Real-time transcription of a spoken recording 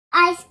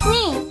Ice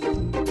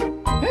cream.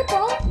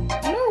 Peppa?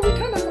 No, we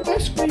can't have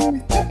ice cream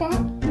with Peppa.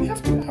 We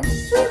have to have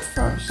food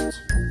first.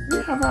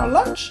 We have our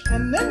lunch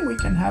and then we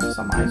can have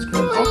some ice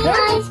cream, okay?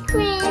 Ice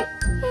cream.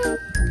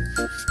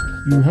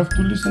 You have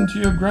to listen to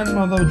your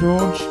grandmother,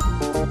 George.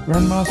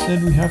 Grandma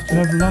said we have to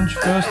have lunch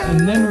first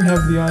and then we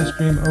have the ice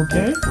cream,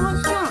 okay?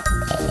 What's that?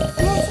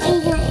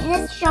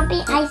 Let's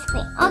shopping ice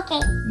cream.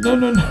 Okay. No,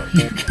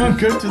 you can't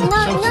go to the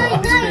shop for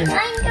ice cream.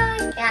 I'm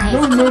going ice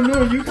cream.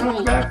 No, you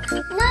come back.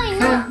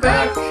 Come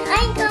back.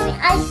 I'm going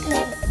ice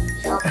cream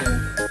shopping.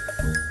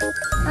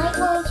 I'm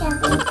going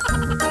shopping.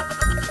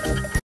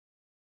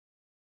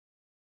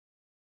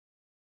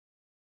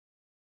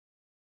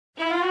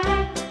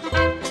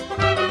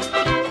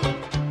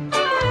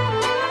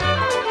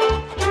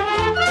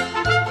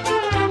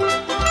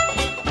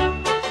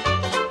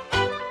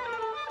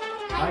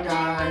 Hi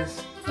guys.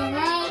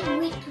 Today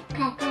we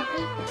Peppa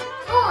Pig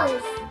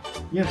toys.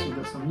 Yes, we've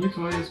got some new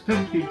toys,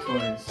 Peppa Pig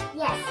toys.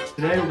 Yes.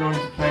 Today we're going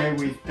to play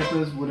with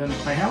Peppa's wooden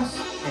playhouse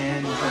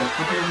and we've got a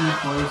couple of new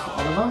toys for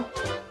Oliver.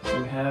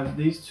 So we have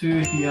these two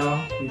here,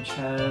 which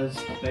has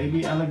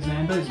Baby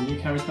Alexander, is a new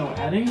character we're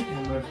adding,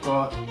 and we've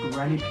got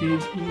Granny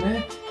Pig in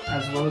there,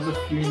 as well as a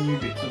few new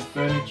bits of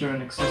furniture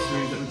and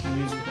accessories that we can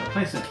use with our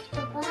playset.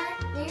 Papa,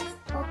 let's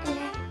open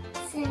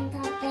a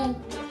Santa baby.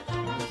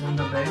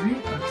 Alexander baby?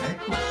 Okay,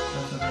 cool.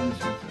 Let's open this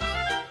one first.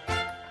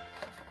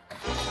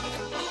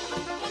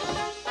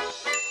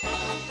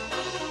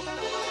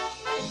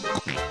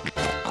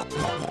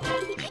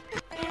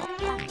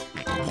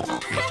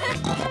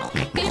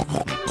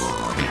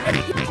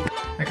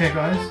 Okay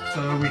guys,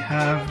 so we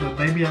have the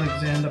Baby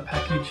Alexander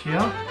package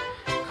here.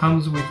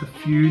 Comes with a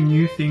few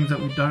new things that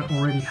we don't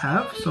already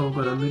have. So we've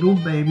got a little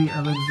Baby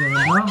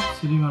Alexander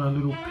sitting on a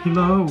little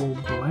pillow or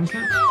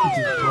blanket with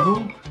his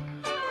bottle.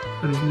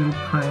 Got his little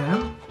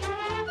pram.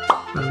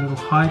 Got a little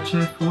high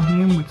chair for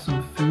him with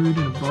some food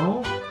in a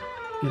bowl.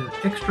 Get an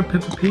extra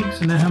Peppa Pig.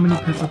 So now how many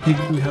Peppa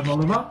Pigs do we have,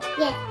 Oliver?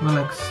 Yeah. Well,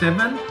 like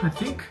 7, I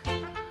think.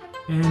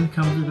 And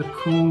comes with a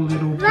cool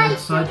little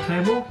bedside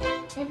table.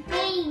 The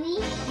baby.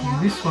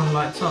 And this one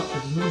lights up.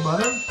 There's a little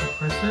button. You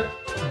press it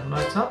and it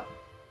lights up.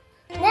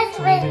 Let's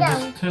Or you break can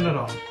down. just turn it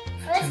on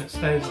and it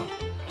stays on.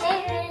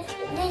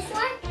 This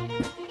one.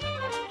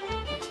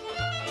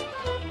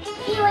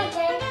 Here we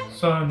go.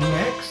 So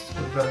next,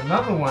 we've got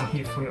another one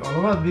here for you,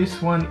 Oliver.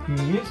 This one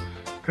is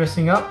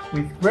dressing up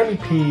with Granny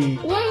Pig.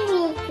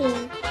 Granny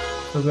Pig.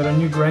 So we've got a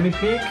new Granny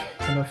Pig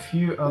and a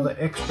few other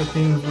extra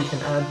things we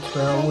can add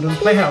to our wooden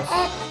playhouse.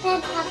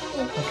 Peppa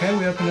Pig. Okay,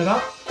 we open it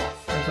up.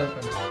 Let's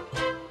open it.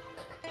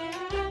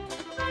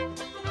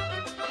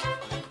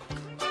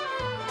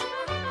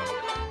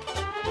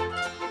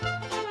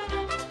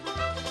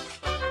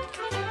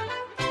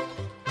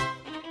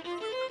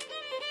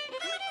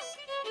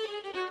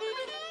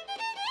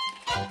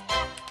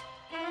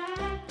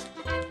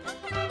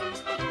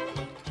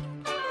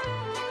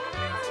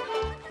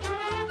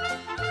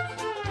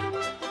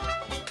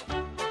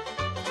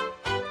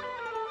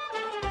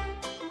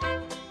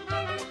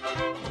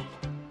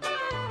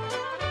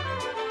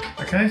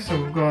 Okay, so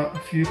we've got a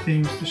few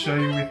things to show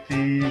you with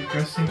the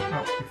dressing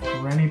up with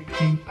Granny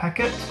Pig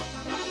packet.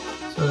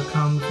 So it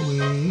comes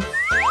with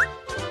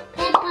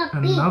Peppa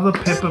Pig. another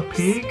Peppa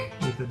Pig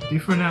with a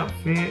different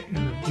outfit and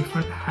a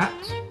different hat.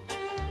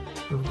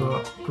 We've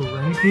got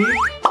Granny Pig.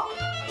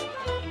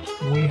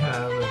 We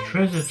have a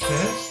treasure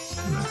chest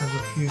and it has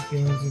a few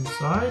things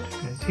inside,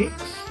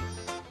 antiques.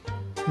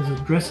 There's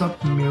a dress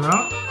up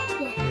mirror.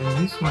 And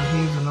this one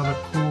here is another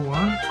cool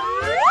one.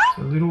 It's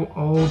a little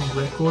old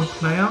record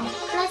player.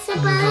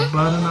 And there's a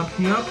button up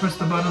here, press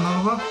the button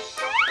over,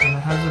 and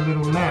it has a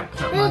little lamp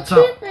that lights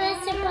up.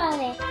 Press the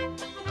button.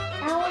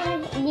 I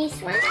want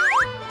this one.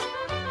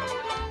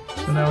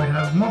 So now we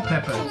have more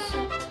peppers.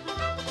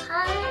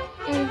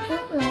 And two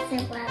press the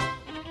button.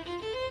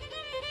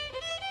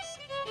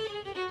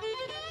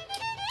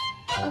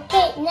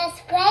 Okay, let's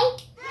play.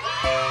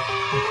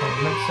 Okay,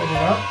 let's set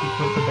it up. We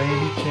put the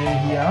baby chair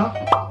here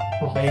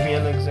for Baby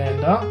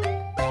Alexander.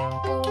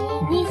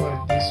 We put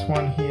this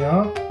one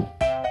here,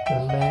 the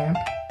lamp.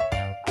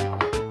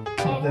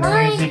 The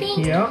music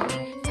here.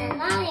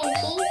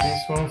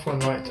 This one for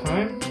night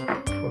time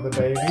for the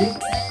baby.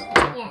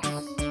 Yes.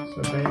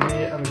 So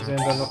Baby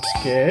Alexander not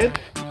scared.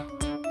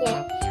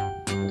 Yes.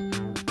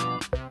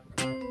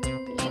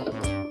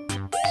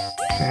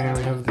 And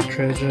we have the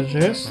treasure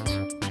chest.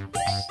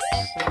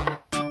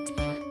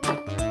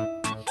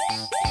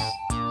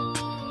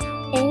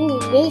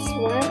 And this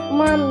one,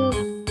 Mom,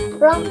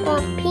 Peppa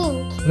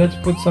Pink. Let's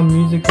put some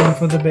music on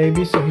for the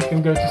baby so he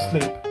can go to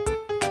sleep.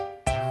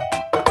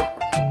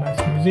 Some nice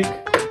music.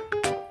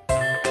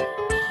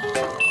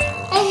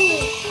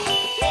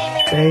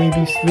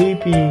 Baby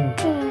sleeping.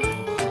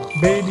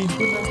 Baby,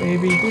 good night,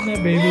 baby. Good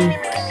night, baby.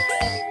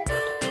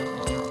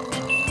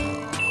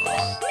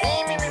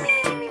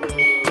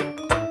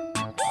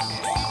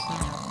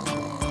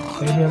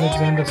 Baby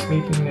Alexander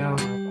sleeping now.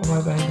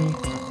 Bye, baby.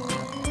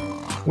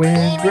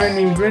 Where's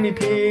Granny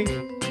Pig?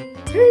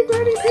 Hey,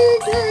 Granny Pig,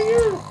 where are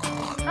you?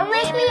 Oh,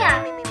 wake me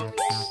up.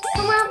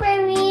 Come on,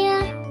 baby.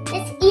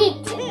 Let's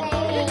eat.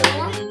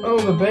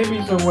 the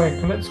baby's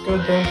awake. Let's go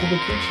down to the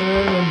kitchen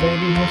and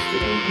baby has to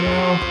eat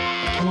now.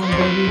 Come on,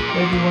 baby.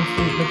 Baby wants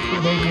to eat. Let's put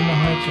baby in the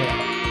high chair.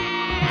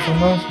 It's a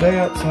nice day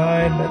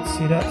outside. Let's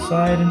sit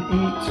outside and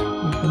eat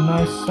with the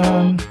nice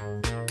sun.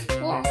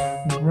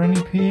 Yes.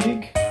 Granny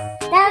Pig.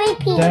 Daddy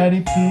Pig.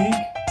 Daddy Pig.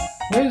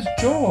 Where's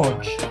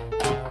George?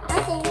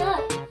 I think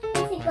not.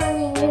 Is he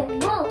going to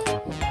move?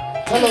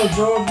 Hello,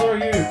 George. Where are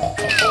you?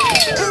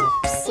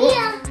 Oops.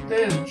 Yeah.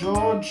 There's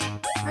George.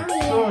 I'm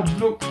here. George,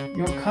 look.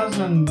 Your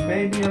cousin,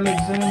 baby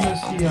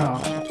Alexander's here.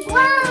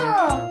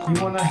 Wow.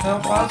 You want to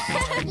help us?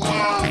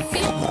 Yes.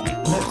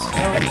 Let's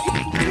help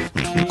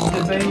feed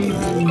the baby.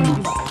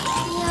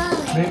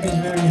 Yeah. Baby's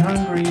very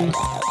hungry.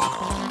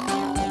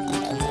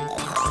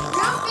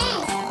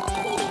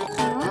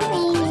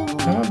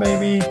 Come on,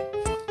 baby.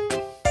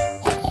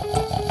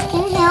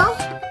 Can you help?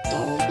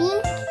 Baby?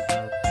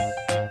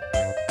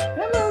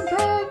 Hello,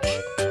 George.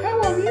 How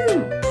are you?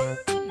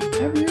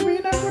 Have you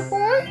been a good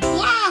boy?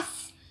 Yes.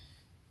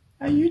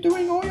 Are you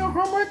doing all your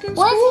homework in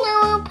What's school?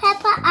 no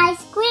Peppa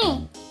ice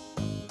cream?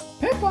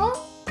 Peppa?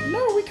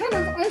 No, we can't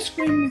have ice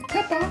cream with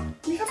Peppa.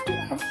 We have to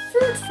have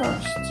food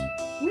first.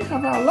 We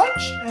have our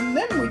lunch and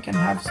then we can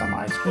have some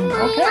ice cream,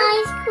 My okay?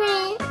 ice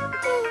cream.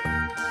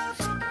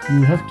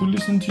 You have to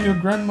listen to your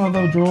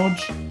grandmother,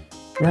 George.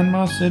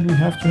 Grandma said we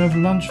have to have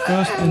lunch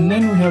first and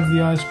then we have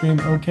the ice cream,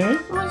 okay?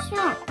 What's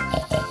wrong?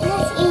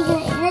 Let's eat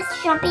it. Let's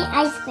shopping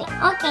ice cream.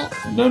 Okay.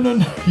 No,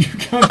 you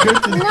can't go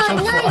to the No, shop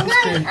no, for ice no.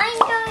 cream. I'm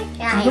going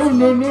to ice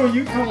cream. No,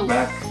 you come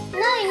back.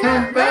 No,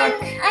 Come back.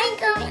 I'm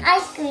going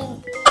ice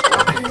cream.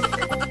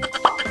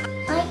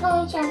 I'm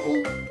going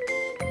shopping.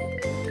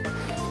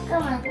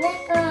 Come on,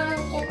 let's go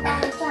and get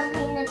down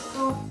shopping. Let's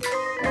go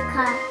the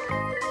car.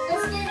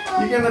 Let's just go.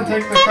 You're gonna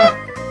take the car.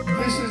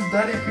 This is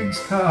Daddy Pig's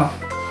car.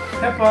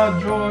 Peppa,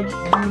 George,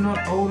 you're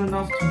not old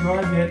enough to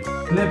drive yet.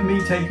 Let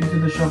me take you to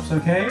the shops,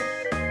 okay?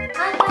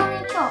 I'm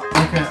going to shop.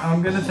 Okay,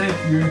 I'm gonna take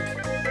you.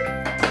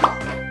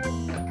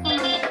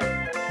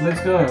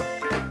 Let's go.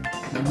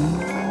 Let's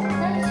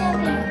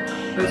shopping.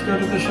 Let's go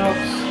to the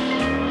shops.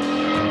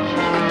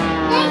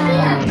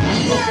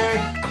 Okay.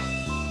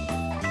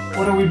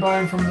 What are we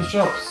buying from the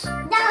shops?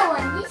 That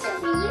one. This is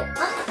for you.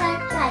 I'm start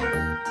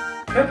driving.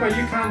 Peppa,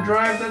 you can't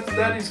drive. That's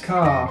Daddy's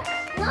car.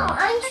 No,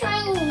 I'm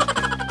trying.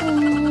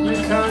 You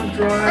can't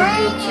drive.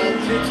 You're too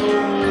little.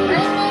 I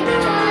need to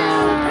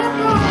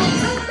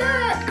try.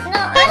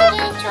 No, I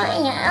didn't try.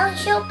 I'm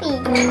shopping.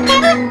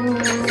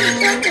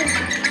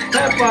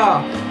 Peppa,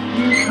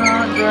 you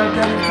can't drive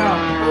Daddy's car.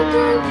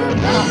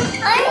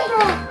 I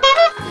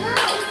no,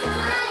 it's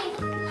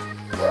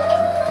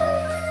mine.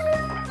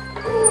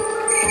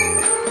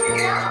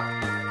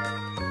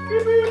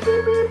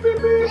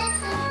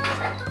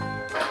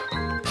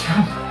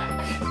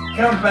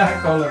 Come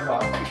back, Oliver.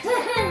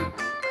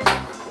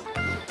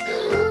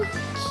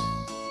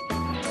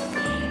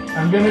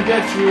 I'm gonna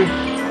get you.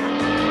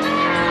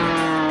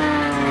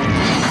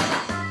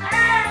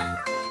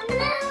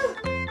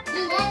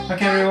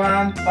 Okay,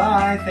 everyone.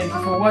 Bye. Thank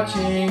you for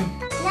watching.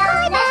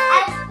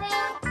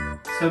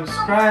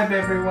 Subscribe,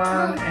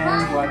 everyone,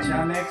 and watch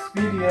our next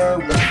video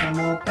with some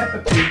more Peppa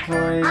Pig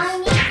toys. I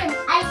need some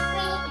ice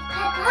cream,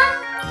 Peppa.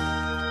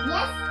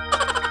 Yes.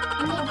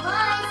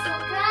 Bye.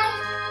 Subscribe.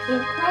 You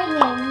play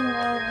it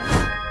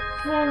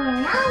for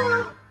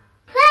now.